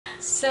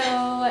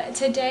So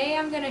today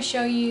I'm going to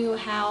show you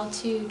how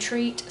to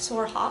treat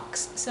sore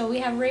hocks. So we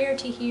have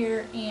Rarity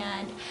here,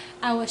 and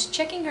I was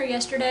checking her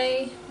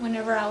yesterday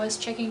whenever I was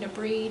checking to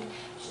breed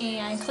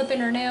and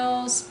clipping her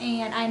nails,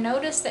 and I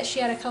noticed that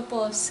she had a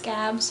couple of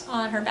scabs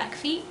on her back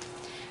feet.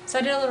 So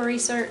I did a little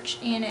research,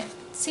 and it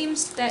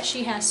seems that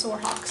she has sore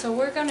hocks. So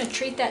we're going to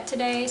treat that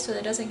today so that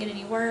it doesn't get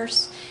any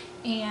worse.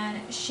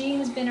 And she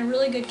has been a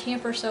really good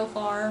camper so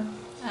far,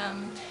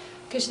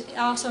 because I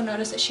also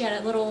noticed that she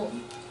had a little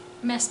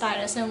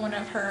mastitis in one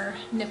of her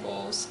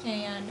nipples,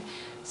 and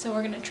so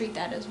we're going to treat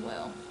that as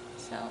well.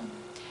 So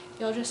if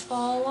you'll just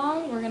follow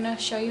along, we're going to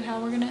show you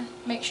how we're going to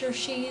make sure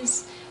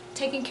she's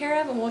taken care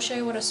of, and we'll show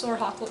you what a sore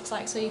hawk looks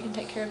like so you can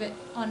take care of it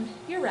on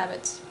your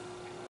rabbits.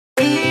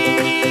 So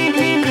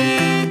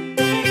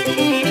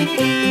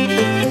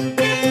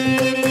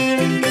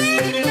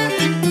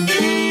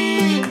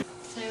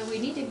we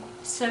need to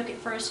soak it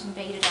first in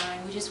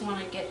batiodin. We just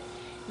want to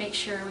make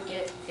sure we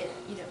get it,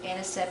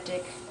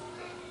 antiseptic,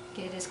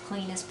 get it as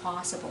clean as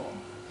possible.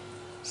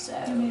 So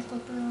you may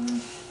flip her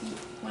on.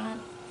 Well,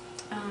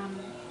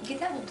 get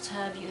that little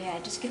tub you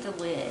had. Just get the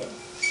lid.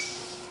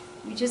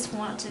 You just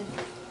want to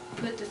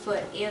put the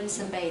foot in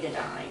some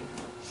batiodin.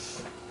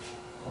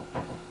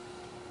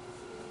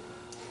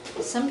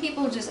 Some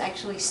people just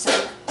actually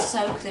soak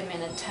them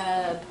in a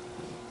tub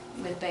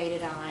with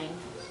batiodin.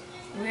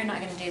 We're not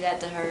going to do that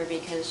to her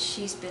because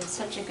she's been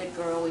such a good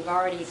girl. We've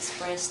already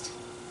expressed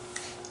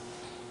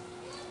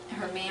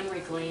her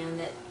mammary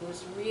gland that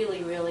was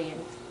really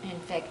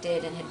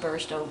infected and had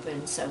burst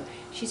open, so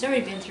she's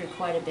already been through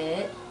quite a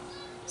bit.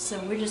 So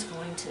we're just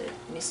going to,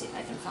 let me see if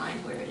I can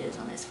find where it is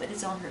on this, but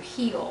it's on her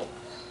heel.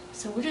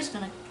 So we're just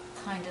going to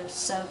kind of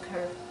soak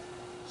her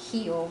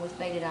heel with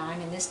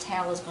batiodin, and this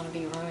towel is going to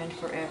be ruined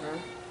forever.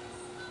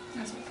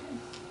 That's okay.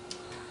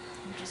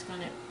 I'm just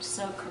going to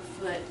soak her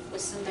foot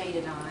with some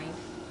batiodin.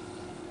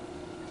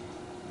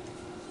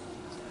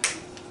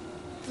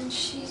 And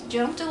she's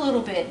jumped a little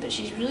bit, but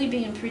she's really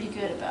being pretty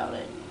good about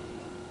it.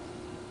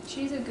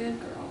 She's a good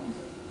girl.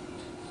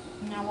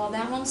 Now while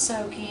that one's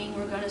soaking,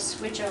 we're going to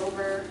switch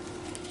over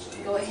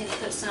and go ahead and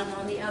put some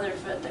on the other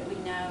foot that we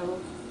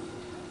know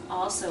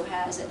also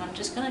has it. I'm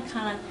just going to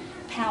kind of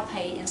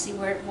palpate and see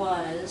where it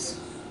was,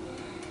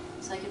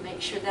 so I can make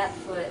sure that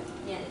foot,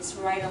 yeah, it's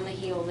right on the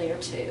heel there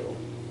too.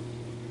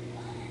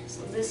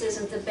 So this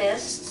isn't the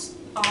best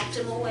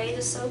optimal way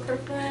to soak her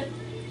foot,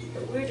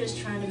 but we're just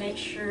trying to make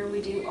sure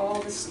we do all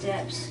the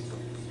steps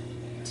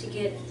to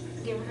give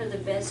her the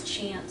best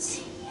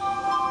chance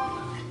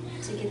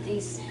to get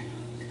these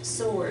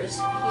sores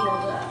healed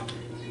up.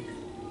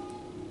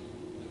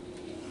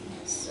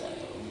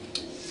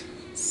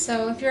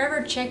 So if you're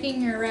ever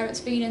checking your rabbit's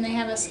feet and they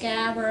have a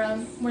scab or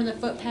where the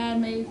foot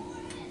pad may,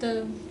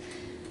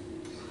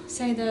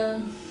 say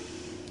the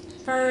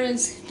fur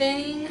is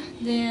thinning,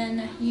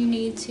 then you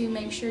need to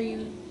make sure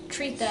you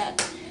treat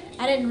that.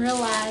 I didn't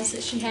realize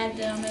that she had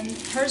them, and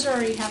hers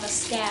already have a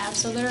scab,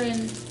 so they're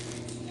in,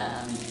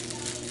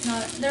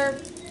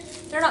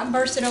 they're not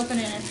bursted open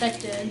and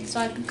infected. So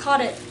I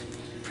caught it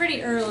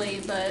pretty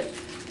early, but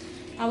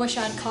I wish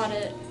I'd caught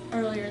it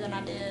earlier than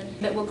I did.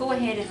 But we'll go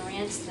ahead and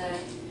rinse the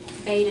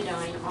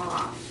batiodin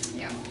off.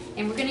 Yeah.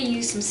 And we're going to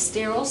use some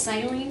sterile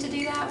saline to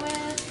do that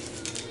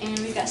with, and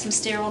we've got some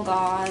sterile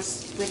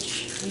gauze,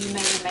 which you may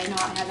or may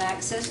not have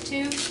access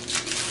to.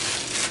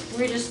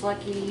 We're just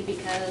lucky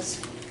because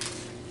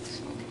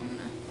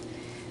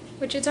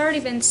it's already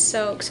been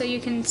soaked, so you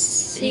can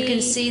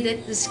see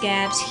that the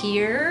scabs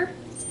here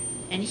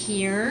and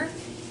here,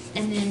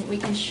 and then we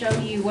can show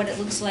you what it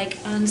looks like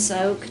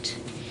unsoaked.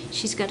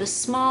 She's got a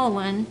small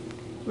one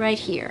right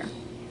here,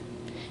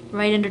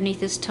 right underneath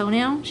this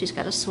toenail. She's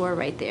got a sore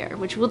right there,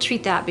 which we'll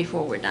treat that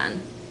before we're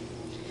done.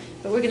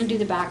 But we're going to do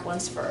the back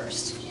ones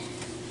first.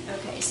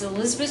 Okay, so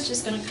Elizabeth's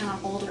just going to kind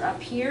of hold her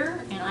up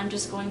here, and I'm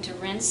just going to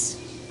rinse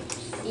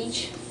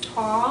each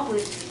paw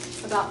with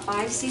about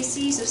 5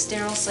 cc's of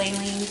sterile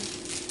saline.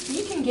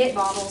 You can get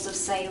bottles of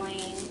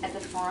saline at the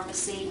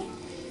pharmacy.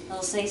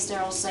 They'll say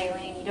sterile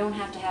saline. You don't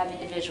have to have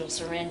individual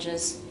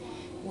syringes.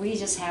 We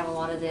just have a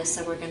lot of this,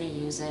 so we're going to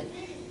use it.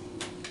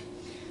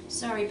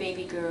 Sorry,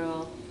 baby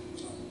girl.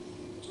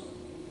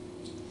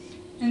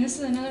 And this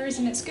is another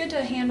reason it's good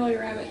to handle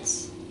your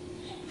rabbits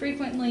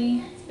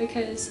frequently,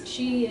 because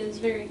she is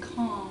very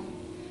calm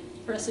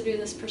for us to do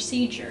this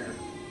procedure.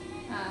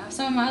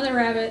 Some of my other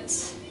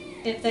rabbits,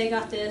 if they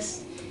got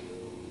this,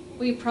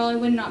 we probably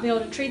would not be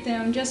able to treat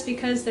them just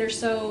because they're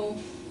so,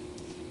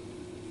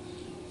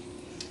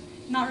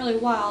 not really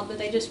wild, but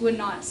they just would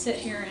not sit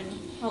here and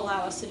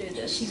allow us to do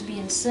this. She's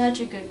being such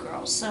a good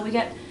girl. So we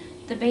got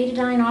the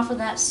batiodin off of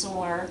that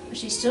sore.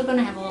 She's still going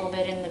to have a little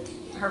bit in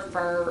her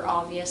fur,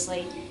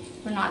 obviously.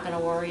 We're not going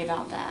to worry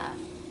about that.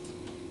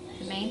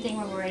 The main thing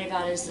we're worried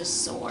about is this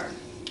sore.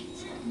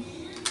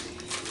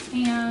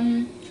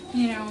 And,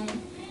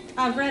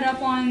 I've read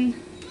up on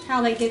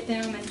how they get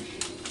them, and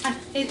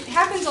it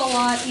happens a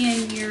lot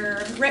in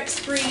your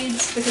Rex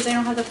breeds because they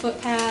don't have the foot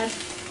pad.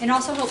 It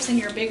also helps in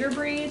your bigger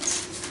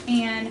breeds.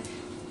 And,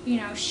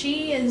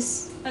 she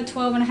is a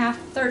 12 and a half,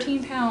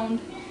 13 pound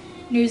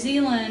New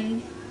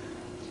Zealand,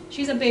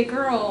 she's a big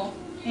girl,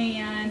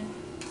 and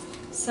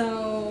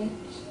so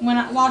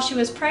while she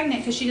was pregnant,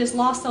 because she just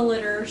lost a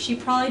litter, she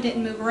probably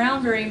didn't move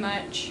around very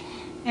much,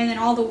 and then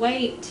all the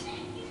weight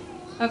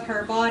of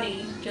her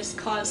body just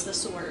caused the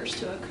sores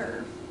to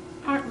occur.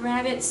 Aren't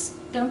rabbits,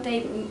 don't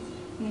they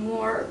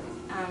more,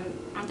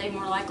 aren't they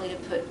more likely to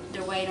put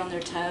their weight on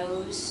their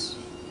toes?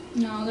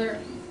 No, they're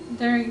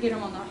get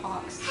them on their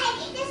hocks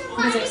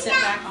because they sit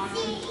back on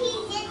them.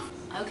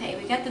 Okay,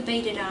 we got the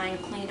batiodin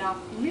cleaned off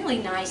really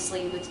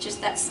nicely with just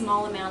that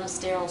small amount of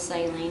sterile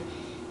saline.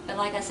 But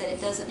like I said,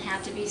 it doesn't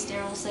have to be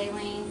sterile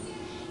saline.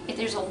 If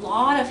there's a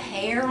lot of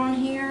hair on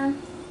here,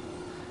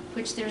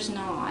 which there's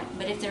not,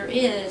 but if there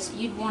is,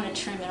 you'd want to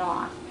trim it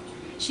off.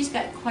 She's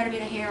got quite a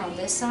bit of hair on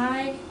this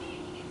side,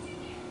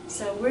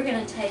 so we're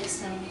going to take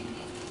some,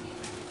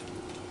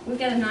 we've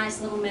got a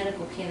nice little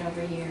medical kit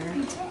over here.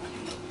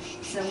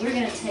 So we're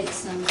going to take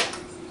some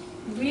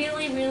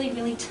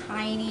really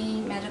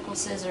tiny medical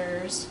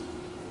scissors,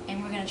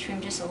 and we're going to trim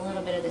just a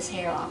little bit of this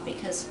hair off,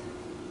 because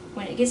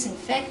when it gets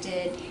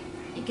infected,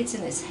 it gets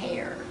in this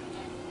hair.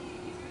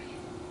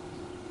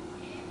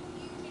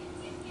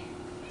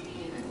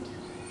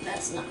 And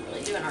that's not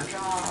really doing our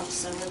job,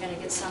 so we're going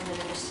to get some that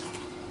just,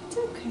 It's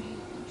okay.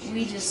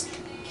 we just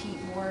keep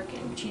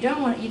working. But you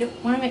don't want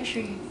to make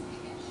sure you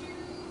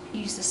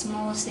use the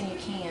smallest thing you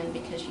can,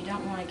 because you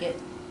don't want to get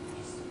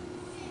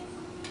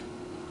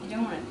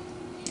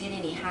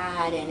any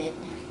hide in it. You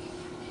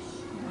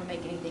don't want to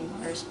make anything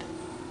worse.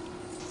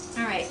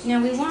 Alright,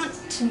 now we want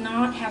to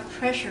not have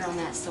pressure on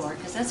that sore,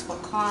 because that's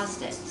what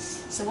caused it.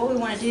 So what we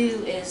want to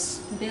do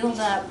is build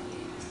up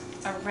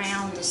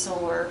around the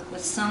sore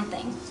with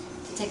something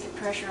to take the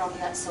pressure off of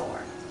that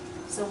sore.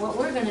 So what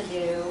we're going to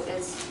do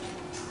is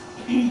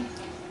we're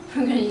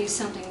going to use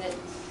something that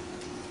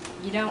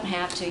you don't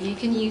have to. You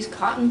can use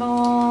cotton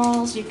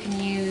balls, you can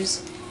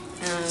use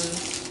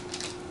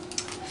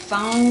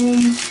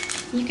foam,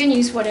 you can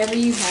use whatever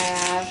you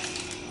have.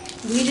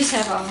 We just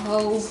have a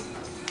whole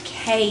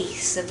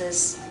case of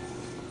this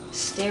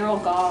sterile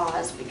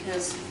gauze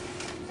because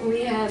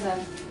we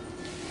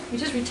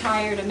just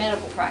retired a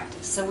medical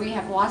practice, so we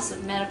have lots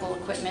of medical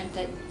equipment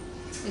that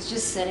is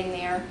just sitting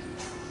there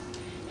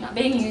not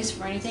being used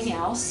for anything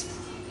else.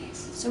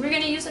 So we're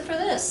going to use it for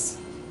this,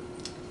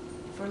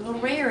 for a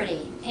little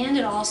rarity, and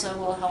it also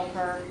will help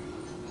her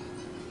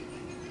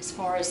as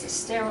far as the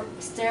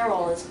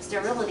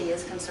sterility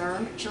is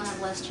concerned. She'll have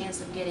less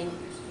chance of getting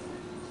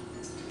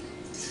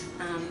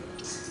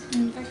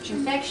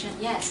infection,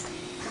 yes.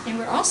 And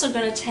we're also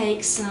going to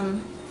take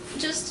some,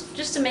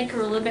 just to make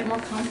her a little bit more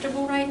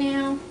comfortable right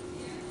now,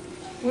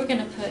 we're going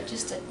to put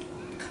just a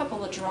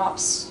couple of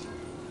drops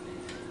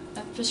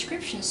of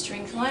prescription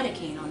strength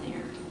lidocaine on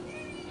there.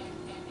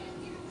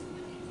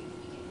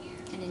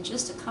 And in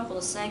just a couple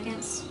of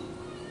seconds,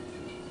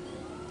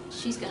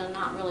 she's going to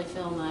not really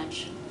feel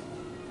much.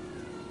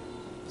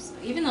 So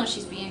even though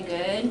she's being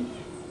good,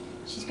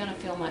 she's going to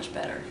feel much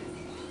better.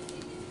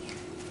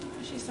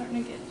 She's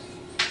starting to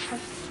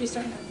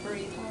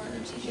breathe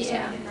hard, so she's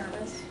starting to get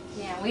nervous.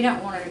 Yeah, we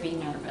don't want her to be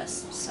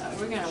nervous, so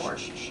we're going to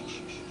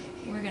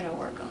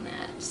work on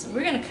that. So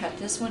we're going to cut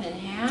this one in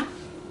half.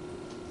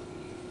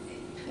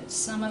 Put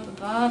some up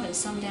above and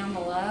some down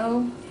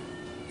below.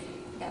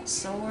 Got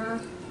sore.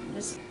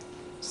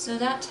 So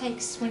that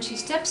takes, when she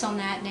steps on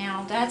that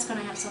now, that's going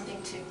to have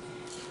something to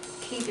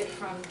keep it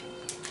from,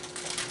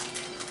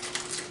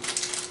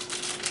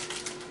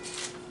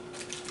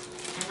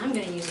 and I'm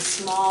going to use a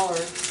smaller,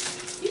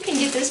 you can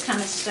get this kind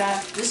of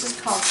stuff. This is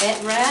called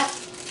vet wrap,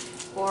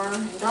 or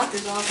in the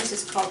doctor's office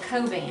it's called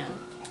coband.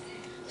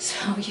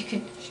 So you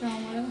can, Show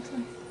them what it looks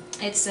like.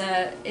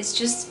 it's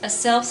just a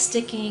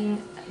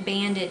self-sticking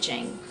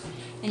bandaging,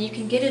 and you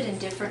can get it in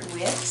different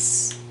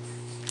widths.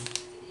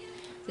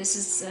 This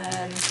is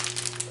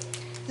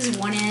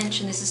 1 inch,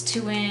 and this is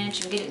 2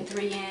 inch, and get it in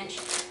 3 inch.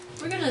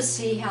 We're going to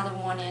see how the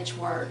 1 inch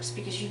works,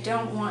 because you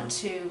don't want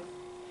to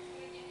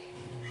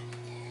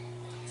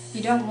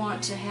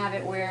have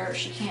it where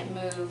she can't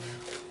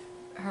move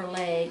her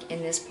leg in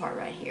this part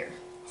right here.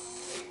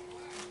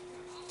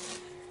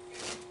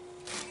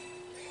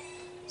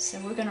 So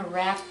we're going to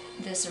wrap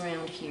this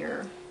around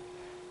here.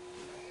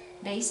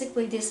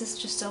 Basically, this is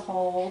just to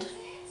hold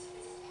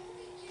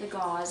the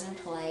gauze in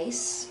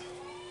place.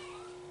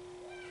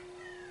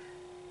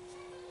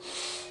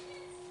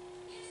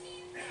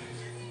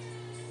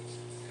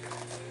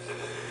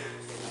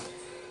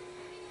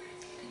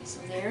 So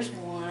there's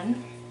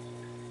one.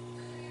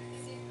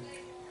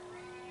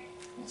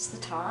 That's the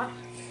top.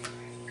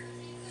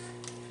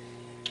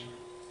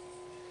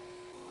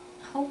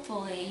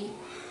 Hopefully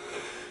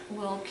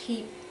we'll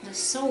keep the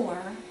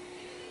sore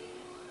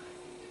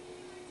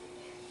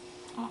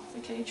Off the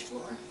cage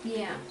floor.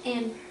 Yeah,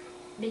 and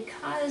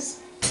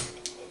because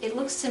it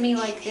looks to me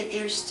like that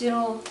there's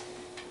still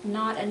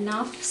not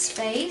enough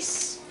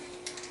space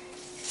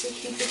to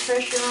keep the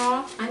pressure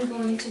off, I'm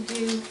going to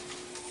do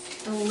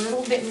a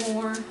little bit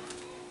more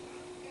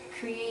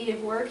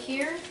creative work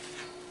here,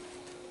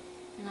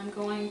 and I'm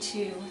going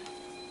to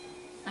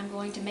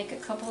make a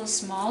couple of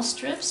small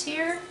strips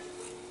here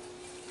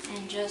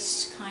and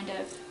just kind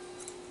of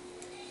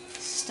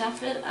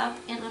stuff it up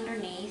and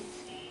underneath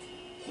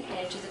the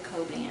edge of the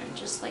coband,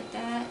 just like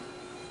that.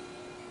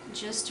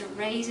 Just to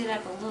raise it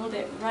up a little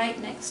bit right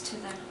next to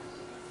the...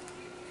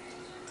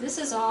 This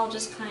is all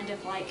just kind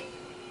of like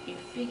you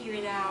figure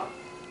it out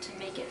to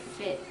make it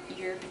fit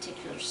your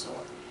particular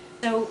sore.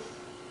 So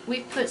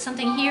we've put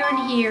something here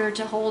and here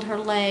to hold her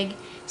leg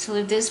so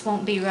that this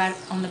won't be right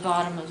on the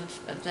bottom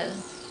of the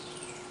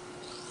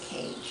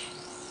cage.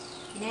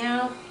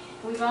 Now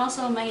we've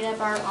also made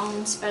up our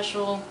own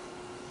special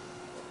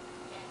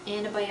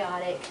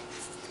antibiotic.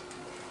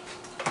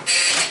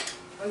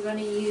 We're going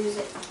to use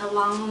a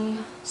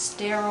long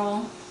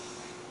sterile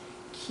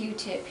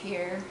Q-tip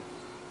here.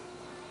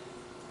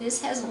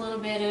 This has a little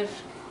bit of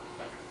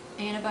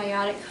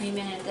antibiotic cream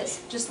in it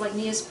that's just like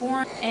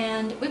Neosporin,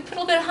 and we put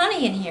a little bit of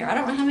honey in here. I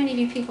don't know how many of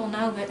you people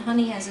know, but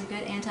honey has a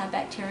good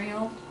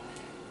antibacterial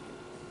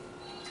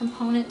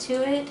component to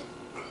it.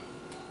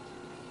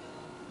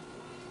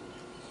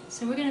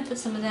 So we're going to put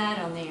some of that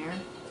on there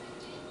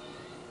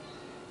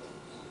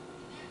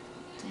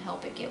to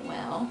help it get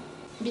well.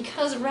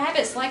 Because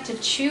rabbits like to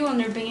chew on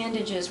their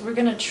bandages, we're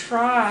going to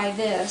try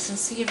this and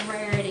see if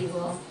Rarity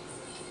will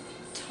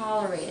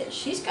tolerate it.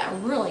 She's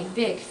got really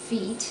big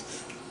feet.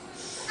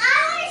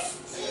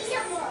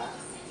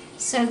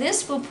 So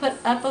this we'll put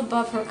up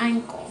above her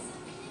ankle.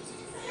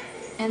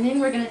 And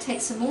then we're going to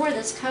take some more of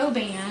this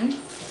coband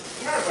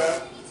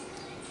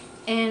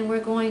and we're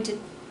going to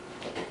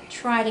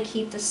try to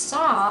keep the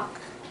sock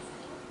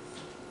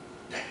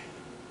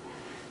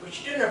What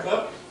you doing there,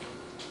 bub?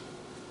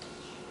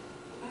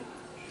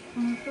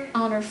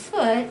 on her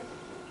foot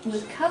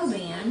with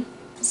coband.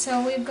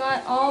 So we've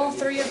got all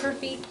 3 of her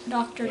feet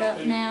doctored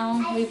up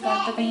now. We've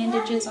got the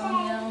bandages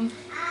on them,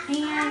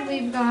 and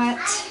we've got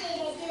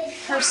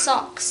her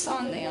socks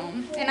on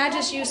them. And I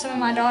just used some of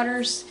my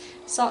daughter's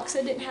socks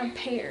that didn't have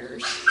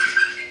pairs,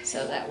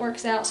 so that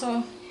works out.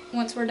 So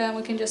once we're done,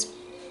 we can just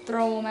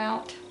throw them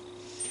out.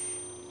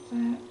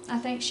 I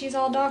think she's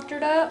all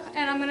doctored up,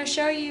 and I'm going to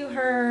show you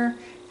her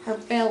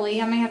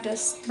belly. I may have to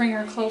bring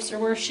her closer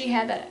where she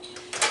had that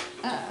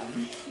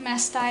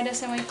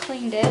mastitis and we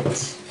cleaned it.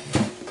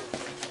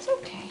 It's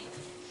okay.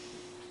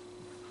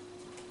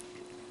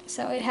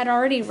 So it had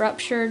already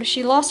ruptured.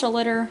 She lost her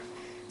litter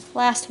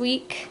last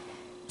week,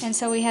 and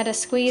so we had to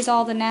squeeze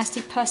all the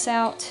nasty pus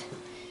out,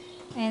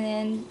 and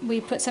then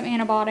we put some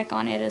antibiotic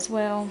on it as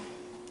well.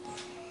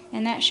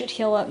 And that should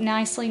heal up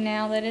nicely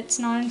now that it's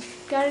not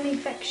got an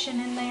infection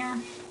in there.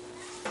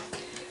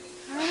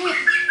 Alright,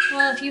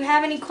 well, if you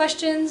have any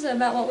questions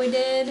about what we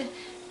did,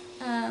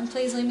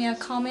 please leave me a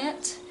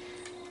comment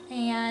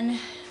and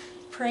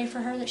pray for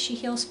her that she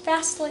heals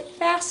fast.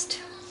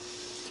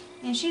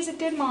 And she's a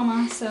good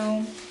mama,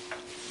 so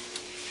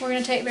we're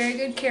going to take very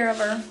good care of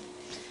her.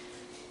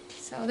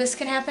 So this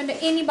can happen to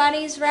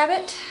anybody's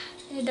rabbit.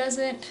 It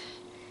doesn't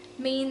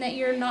mean that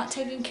you're not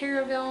taking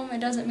care of them. It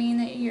doesn't mean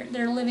that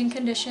their living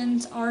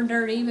conditions are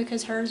dirty,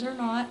 because hers are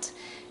not.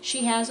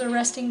 She has a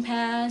resting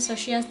pad, so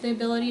she has the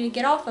ability to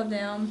get off of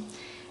them.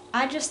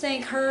 I just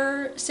think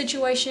her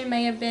situation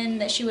may have been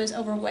that she was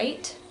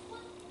overweight.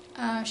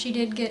 She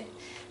did get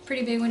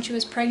pretty big when she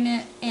was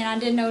pregnant, and I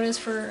did notice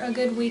for a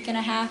good week and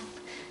a half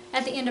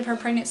at the end of her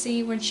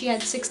pregnancy, when she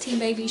had 16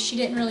 babies, she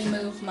didn't really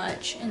move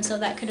much, and so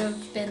that could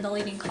have been the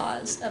leading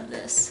cause of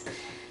this.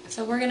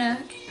 So we're going to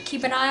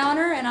keep an eye on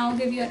her, and I'll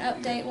give you an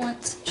update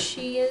once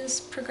she is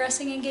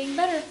progressing and getting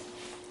better.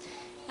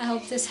 I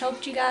hope this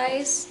helped you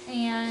guys,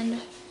 and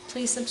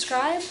please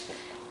subscribe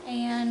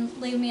and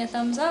leave me a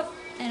thumbs up,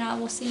 and I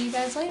will see you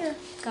guys later.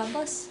 God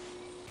bless.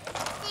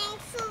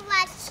 Thanks for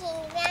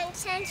watching.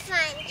 Branscum's fun.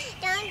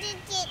 Don't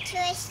forget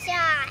to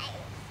subscribe.